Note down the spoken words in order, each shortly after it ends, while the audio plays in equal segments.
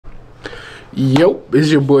Yo, it's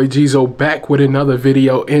your boy Geezo back with another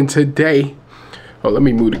video, and today, let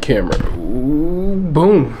me move the camera. Ooh,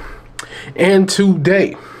 boom. And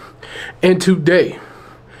today,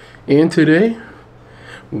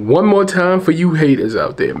 one more time for you haters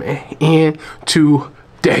out there, man. And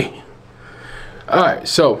today. Alright,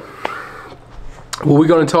 so what we're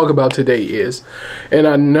going to talk about today is, and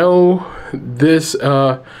I know this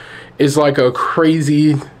is like a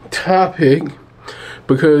crazy topic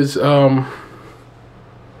because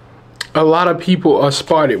a lot of people are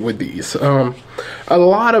spotted with these. A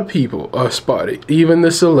lot of people are spotted, even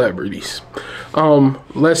the celebrities.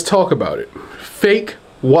 Let's talk about it. Fake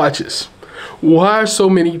watches. Why are so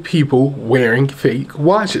many people wearing fake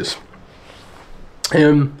watches?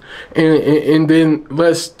 And then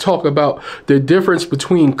let's talk about the difference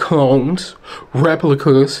between clones,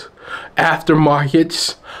 replicas,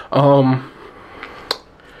 aftermarkets,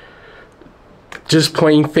 just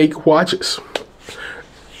plain fake watches,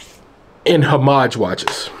 and homage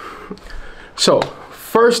watches. So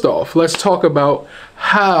first off, let's talk about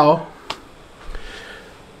how,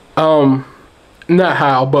 not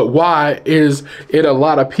how, but why is it a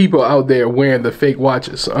lot of people out there wearing the fake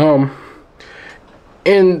watches?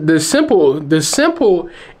 And the simple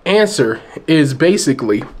answer is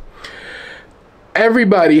basically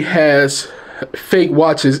everybody has fake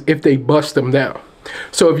watches if they bust them down.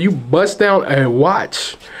 So if you bust down a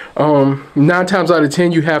watch, 9 times out of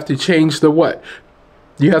 10 you have to change the what?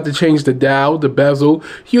 You have to change the dial, the bezel.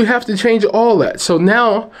 You have to change all that. So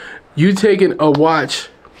now you taking a watch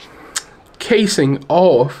casing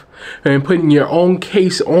off and putting your own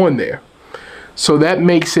case on there. So that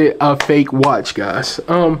makes it a fake watch, guys.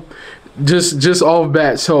 Just off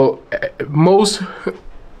bat. So most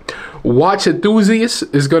watch enthusiasts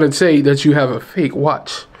is gonna say that you have a fake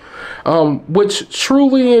watch, which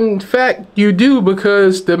truly, in fact, you do,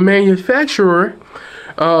 because the manufacturer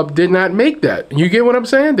did not make that. You get what I'm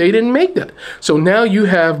saying? They didn't make that. So now you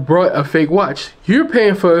have brought a fake watch. You're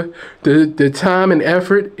paying for the time and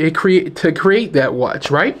effort to create that watch,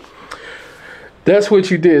 right? That's what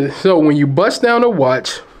you did. So when you bust down a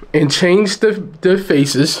watch and change the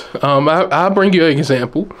faces, I'll bring you an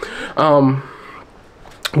example.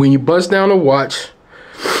 When you bust down a watch,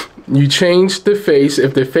 you change the face.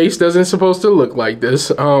 If the face doesn't supposed to look like this,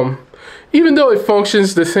 even though it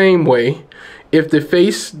functions the same way, if the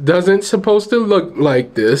face doesn't supposed to look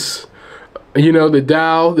like this, you know, the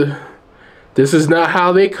dial, this is not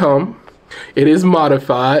how they come. It is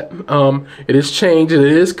modified, it is changed, it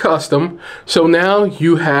is custom. So now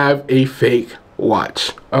you have a fake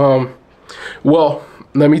watch. Well,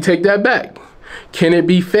 let me take that back. Can it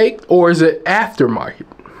be fake, or is it aftermarket?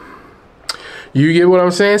 You get what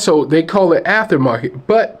I'm saying? So they call it aftermarket,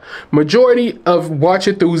 but majority of watch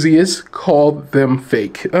enthusiasts call them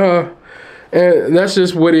fake. And that's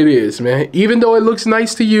just what it is, man. Even though it looks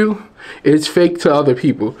nice to you, it's fake to other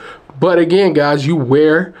people. But again, guys, you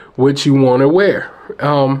wear what you want to wear.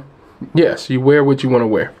 Yes, you wear what you want to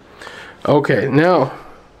wear. Okay, now,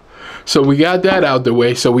 so we got that out the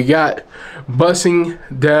way. So we got busting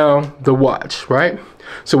down the watch, right?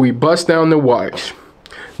 So we bust down the watch.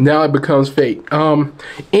 Now it becomes fake.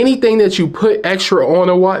 Anything that you put extra on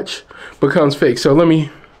a watch becomes fake. So let me,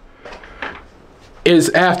 is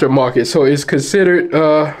aftermarket. So it's considered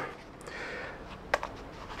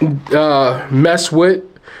mess with.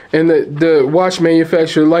 And the watch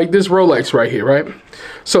manufacturer, like this Rolex right here, right?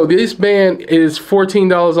 So this band is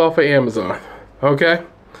 $14 off of Amazon. Okay,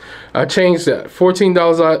 I changed that.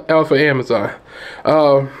 $14 off of Amazon.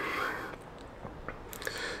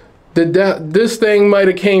 This thing might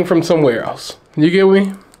have came from somewhere else. You get me?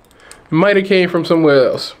 It might have came from somewhere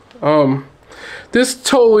else. This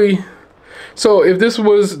totally. So if this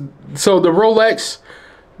was, so the Rolex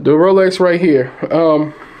right here.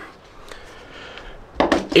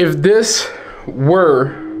 If this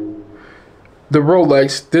were the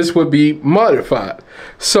Rolex, this would be modified.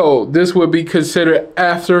 So this would be considered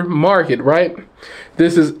aftermarket, right?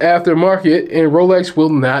 This is aftermarket, and Rolex will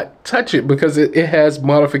not touch it because it has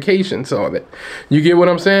modifications on it. You get what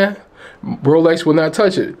I'm saying? Rolex will not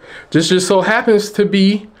touch it. This just so happens to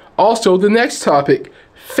be also the next topic,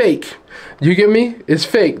 fake. You get me? It's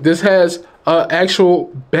fake. This has an actual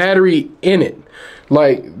battery in it.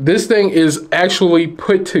 Like, this thing is actually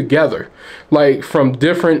put together, like, from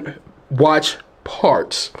different watch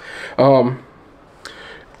parts. It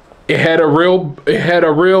had a real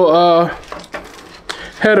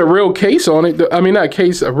case on it. I mean, not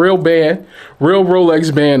case, a real band, real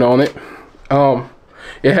Rolex band on it.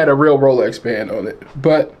 It had a real Rolex band on it,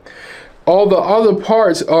 but all the other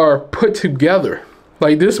parts are put together.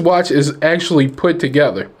 Like, this watch is actually put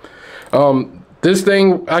together. This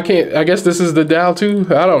thing, I guess this is the dial too,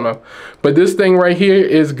 I don't know. But this thing right here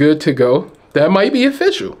is good to go. That might be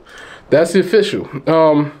official. That's official.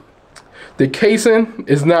 The casing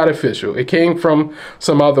is not official. It came from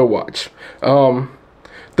some other watch.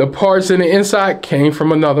 The parts in the inside came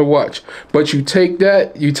from another watch. But you take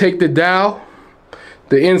that, you take the dial,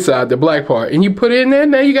 the inside, the black part, and you put it in there,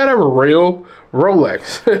 now you got a real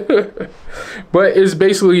Rolex. But it's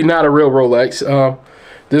basically not a real Rolex.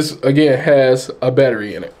 This again has a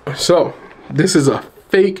battery in it. So this is a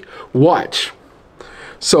fake watch.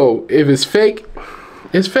 So if it's fake,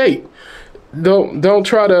 it's fake. Don't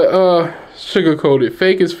try to sugarcoat it.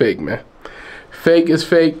 Fake is fake, man. Fake is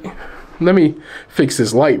fake. Let me fix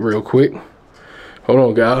this light real quick. Hold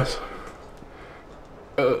on, guys.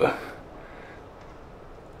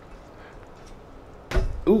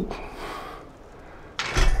 Ooh.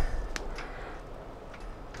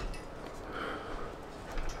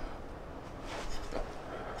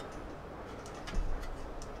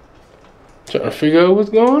 Trying to figure out what's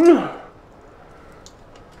going on.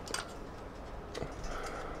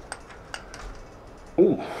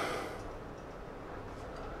 Ooh.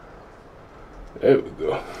 There we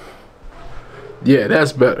go. Yeah,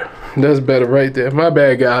 that's better. That's better right there. My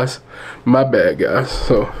bad, guys. My bad, guys.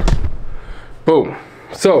 So, boom.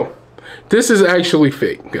 So, this is actually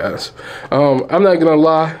fake, guys. I'm not gonna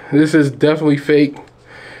lie. This is definitely fake.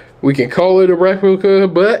 We can call it a replica,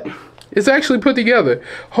 but it's actually put together.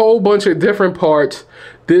 Whole bunch of different parts.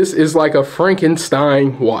 This is like a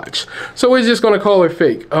Frankenstein watch. So we're just gonna call it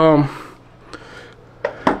fake.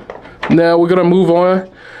 Now we're gonna move on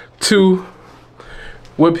to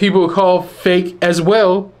what people call fake as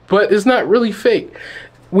well, but it's not really fake.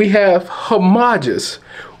 We have homologous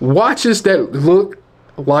watches that look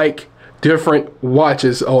like different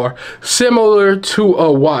watches or similar to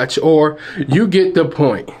a watch, or you get the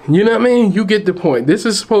point. You know what I mean? You get the point. This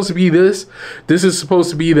is supposed to be this. This is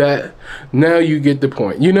supposed to be that. Now you get the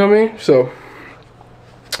point. You know what I mean? So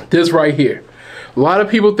this right here. A lot of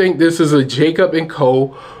people think this is a Jacob &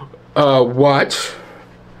 Co. Watch,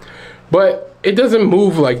 but it doesn't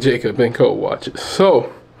move like Jacob & Co. watches.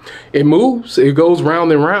 So it moves, it goes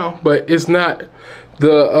round and round, but it's not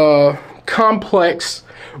the complex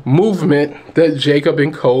movement that Jacob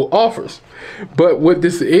 & Co. offers. But what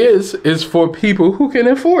this is for people who can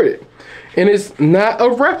afford it. And it's not a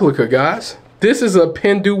replica, guys. This is a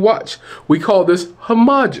Pindu watch. We call this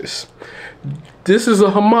homologous. This is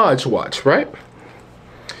a homage watch, right?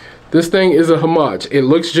 This thing is a homage. It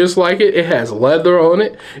looks just like it. It has leather on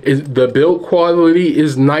it. The build quality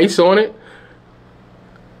is nice on it.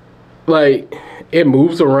 Like, it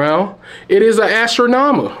moves around. It is an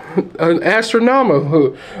astronomical,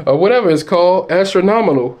 whatever it's called,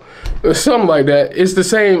 astronomical, something like that. It's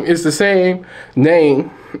the same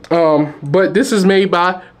name, but this is made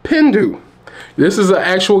by Pindu. This is an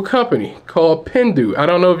actual company called Pindu. I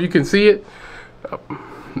don't know if you can see it.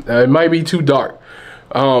 It might be too dark.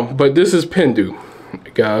 But this is Pindu,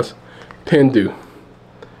 guys. Pindu.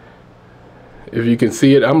 If you can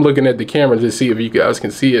see it, I'm looking at the camera to see if you guys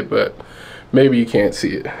can see it, but maybe you can't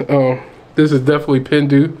see it. This is definitely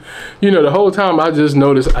Pindu. You know, the whole time I just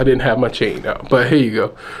noticed I didn't have my chain out, but here you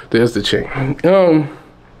go. There's the chain.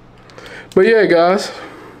 But yeah, guys,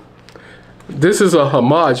 this is a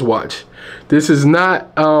homage watch. This is not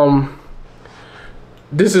a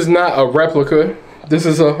replica. This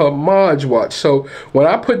is a homage watch. So when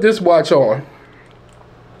I put this watch on,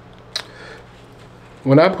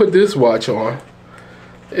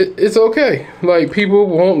 it's okay. Like, people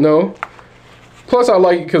won't know. Plus, I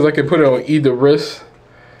like it because I can put it on either wrist.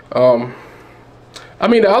 I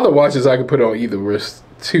mean, the other watches I can put on either wrist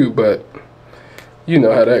too, but you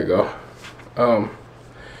know how that go.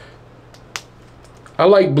 I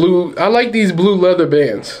like these blue leather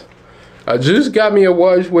bands. I just got me a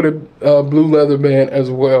watch with a blue leather band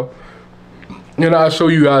as well, and I'll show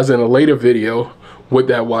you guys in a later video what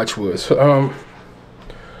that watch was.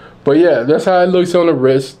 But yeah, that's how it looks on the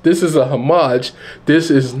wrist. This is a homage.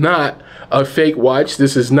 This is not a fake watch.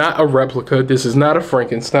 This is not a replica. This is not a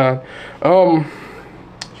Frankenstein.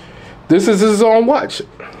 This is his own watch,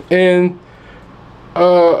 and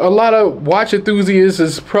a lot of watch enthusiasts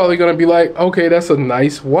is probably gonna be like, okay, that's a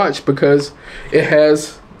nice watch because it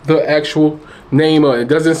has the actual name on it. It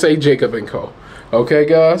doesn't say Jacob & Co. Okay,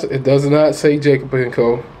 guys, it does not say Jacob &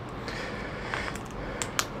 Co.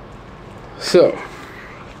 So,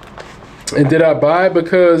 and did I buy it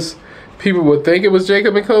because people would think it was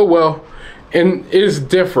Jacob & Co.? Well, and it's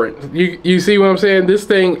different. You see what I'm saying? This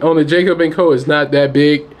thing on the Jacob & Co. is not that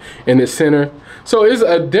big in the center. So it's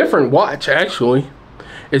a different watch, actually.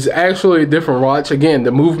 It's actually a different watch. Again,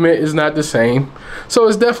 the movement is not the same, so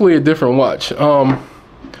it's definitely a different watch.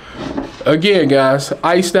 Again, guys,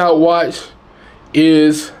 iced out watch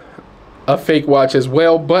is a fake watch as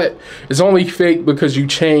well, but it's only fake because you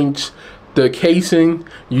changed the casing,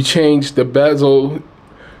 you changed the bezel,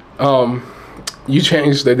 you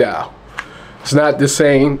changed the dial. It's not the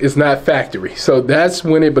same, it's not factory, so that's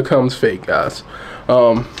when it becomes fake, guys.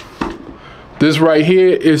 This right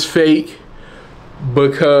here is fake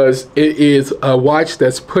because it is a watch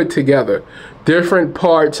that's put together. Different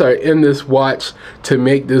parts are in this watch to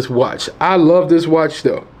make this watch. I love this watch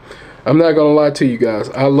though. I'm not gonna lie to you guys.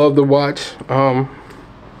 I love the watch.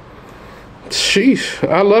 Sheesh,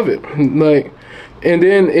 I love it. Like, and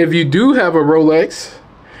then if you do have a Rolex,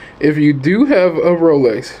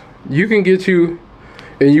 you can get you,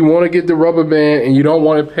 and you want to get the rubber band, and you don't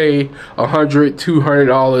want to pay $100,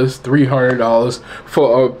 $200, $300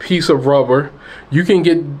 for a piece of rubber, you can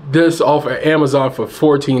get this off of Amazon for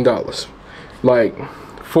 $14. Like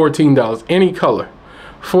 $14, any color.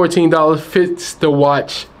 $14 fits the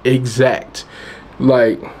watch exact.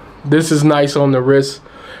 Like, this is nice on the wrist.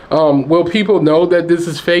 Will people know that this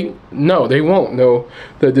is fake? No, they won't know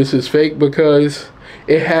that this is fake because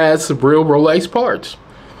it has real Rolex parts.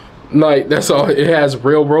 Like, that's all. It has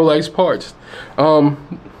real Rolex parts.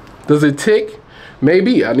 Does it tick?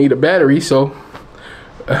 Maybe. I need a battery, so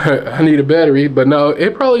I need a battery, but no,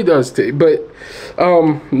 it probably does tick. But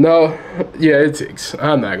no, yeah, it ticks.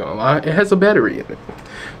 I'm not gonna lie. It has a battery in it,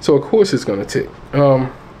 so of course it's gonna tick. But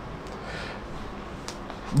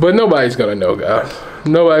nobody's gonna know, guys.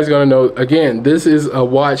 Nobody's gonna know. Again, this is a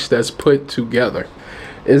watch that's put together.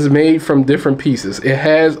 It's made from different pieces. It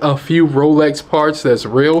has a few Rolex parts that's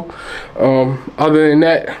real. Other than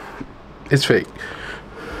that, it's fake.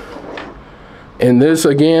 And this,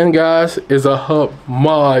 again, guys, is a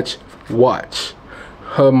homage watch.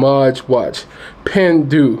 Homage watch.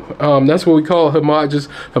 Pendu. That's what we call homages.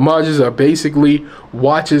 Homages are basically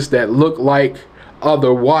watches that look like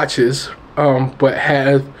other watches, but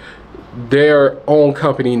have their own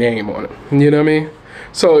company name on it. You know what I mean?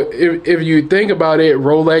 So if you think about it,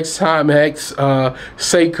 Rolex, Timex,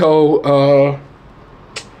 Seiko,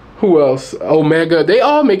 who else? Omega, they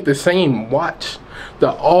all make the same watch. They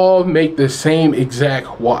all make the same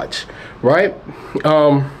exact watch, right?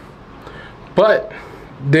 But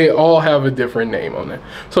they all have a different name on it.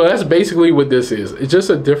 So that's basically what this is. It's just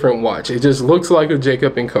a different watch. It just looks like a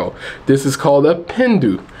Jacob & Co. This is called a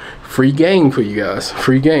Pendu. Free game for you guys.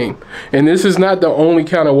 Free game. And this is not the only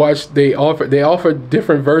kind of watch they offer. They offer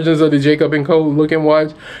different versions of the Jacob & Co. looking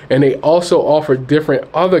watch, and they also offer different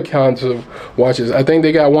other kinds of watches. I think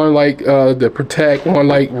they got one like the Protect, one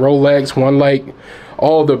like Rolex, one like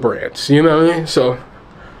all the brands. You know what I mean? So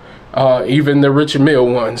even the Richard Mille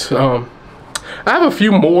ones. I have a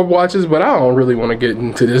few more watches, but I don't really want to get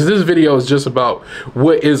into this. This video is just about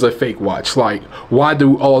what is a fake watch. Like, why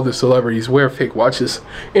do all the celebrities wear fake watches?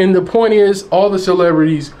 And the point is, all the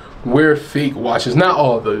celebrities wear fake watches. Not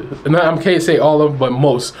all of them. I can't say all of them, but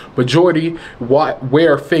most. Majority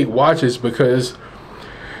wear fake watches because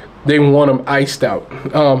they want them iced out.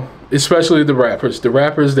 Especially the rappers. The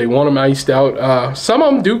rappers, they want them iced out. Some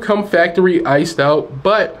of them do come factory iced out,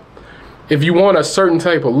 but if you want a certain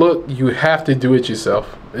type of look, you have to do it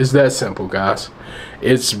yourself. It's that simple, guys.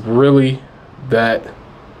 It's really that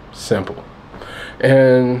simple.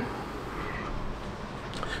 And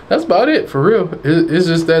that's about it, for real. It's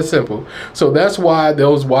just that simple. So that's why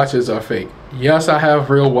those watches are fake. Yes, I have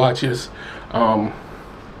real watches. And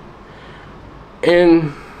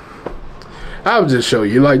I'll just show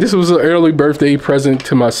you. Like, this was an early birthday present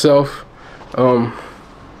to myself.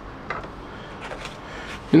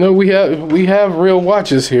 You know, we have real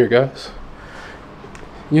watches here, guys.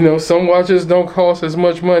 You know, some watches don't cost as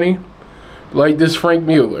much money. Like this Frank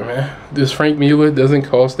Mueller, man. This Frank Mueller doesn't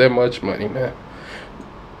cost that much money, man.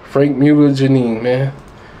 Frank Mueller Janine, man.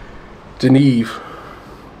 Geneve.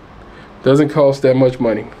 Doesn't cost that much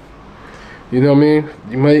money. You know what I mean?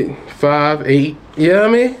 You might 5, 8, you know what I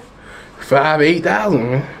mean? 5,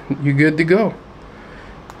 8,000, man. You good to go.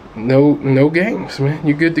 No games, man.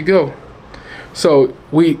 You good to go. So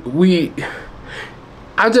I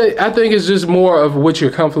think it's just more of what you're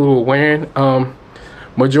comfortable wearing.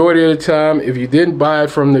 Majority of the time, if you didn't buy it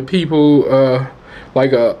from the people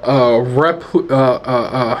like a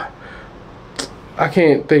I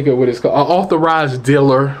can't think of what it's called, an authorized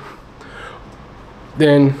dealer,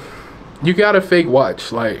 then you got a fake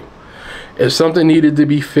watch. Like, if something needed to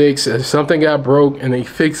be fixed, if something got broke and they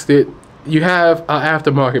fixed it, you have an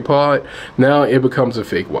aftermarket part. Now it becomes a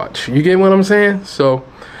fake watch. You get what I'm saying? So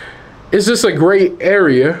it's just a great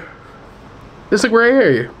area It's a gray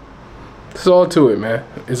area. That's all to it, man.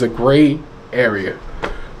 It's a gray area.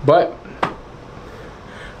 But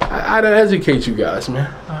I don't educate you guys,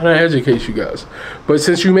 man. I don't educate you guys. But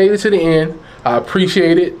since you made it to the end, I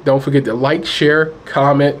appreciate it. Don't forget to like, share,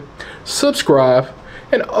 comment, subscribe,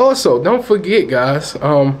 and also don't forget, guys,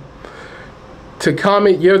 to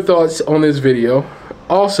comment your thoughts on this video.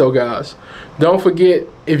 Also, guys, don't forget,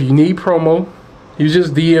 if you need promo, you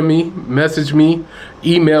just DM me, message me,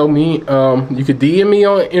 email me. You can DM me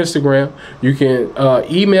on Instagram. You can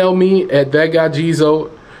email me at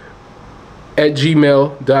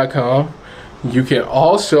thatguygeezo@gmail.com. You can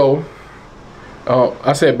also,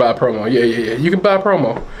 I said buy promo. Yeah. You can buy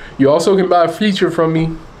promo. You also can buy a feature from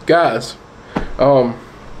me, guys.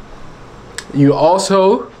 You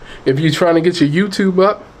also, if you're trying to get your YouTube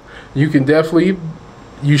up, you can definitely,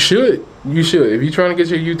 you should. If you're trying to get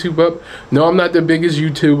your YouTube up, no, I'm not the biggest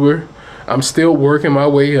YouTuber. I'm still working my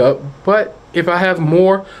way up. But if I have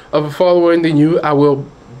more of a following than you, I will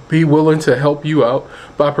be willing to help you out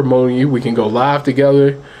by promoting you. We can go live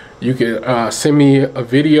together. You can send me a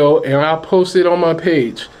video and I'll post it on my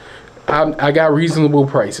page. I got reasonable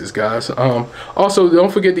prices, guys. Also,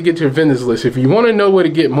 don't forget to get your vendors list. If you want to know where to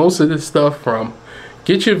get most of this stuff from,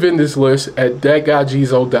 get your vendors list at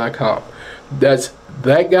thatguygeezo.com. That's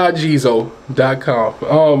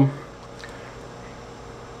thatguygeezo.com.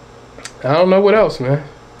 I don't know what else, man.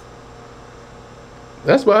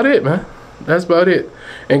 That's about it, man. That's about it.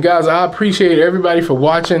 And guys, I appreciate everybody for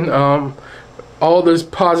watching. All this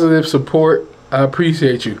positive support, I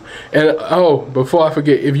appreciate you. And oh, before I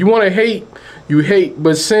forget, if you want to hate, you hate,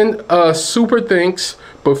 but send super thanks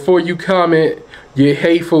before you comment your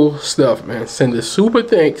hateful stuff, man. Send the super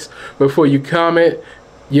thanks before you comment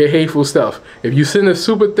your hateful stuff. If you send a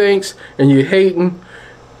super thanks and you're hating,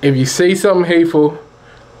 if you say something hateful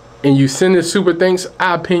and you send a super thanks,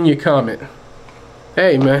 I'll pin your comment.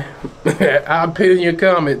 Hey, man, I'll pin your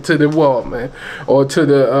comment to the wall, man, or to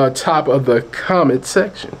the top of the comment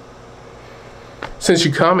section. Since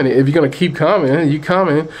you commented, if you're gonna keep commenting, you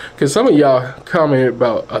comment, because some of y'all commented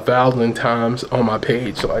about 1,000 times on my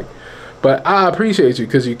page, like, but I appreciate you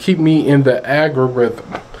because you keep me in the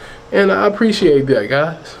algorithm. And I appreciate that,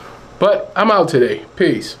 guys. But I'm out today.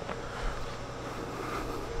 Peace.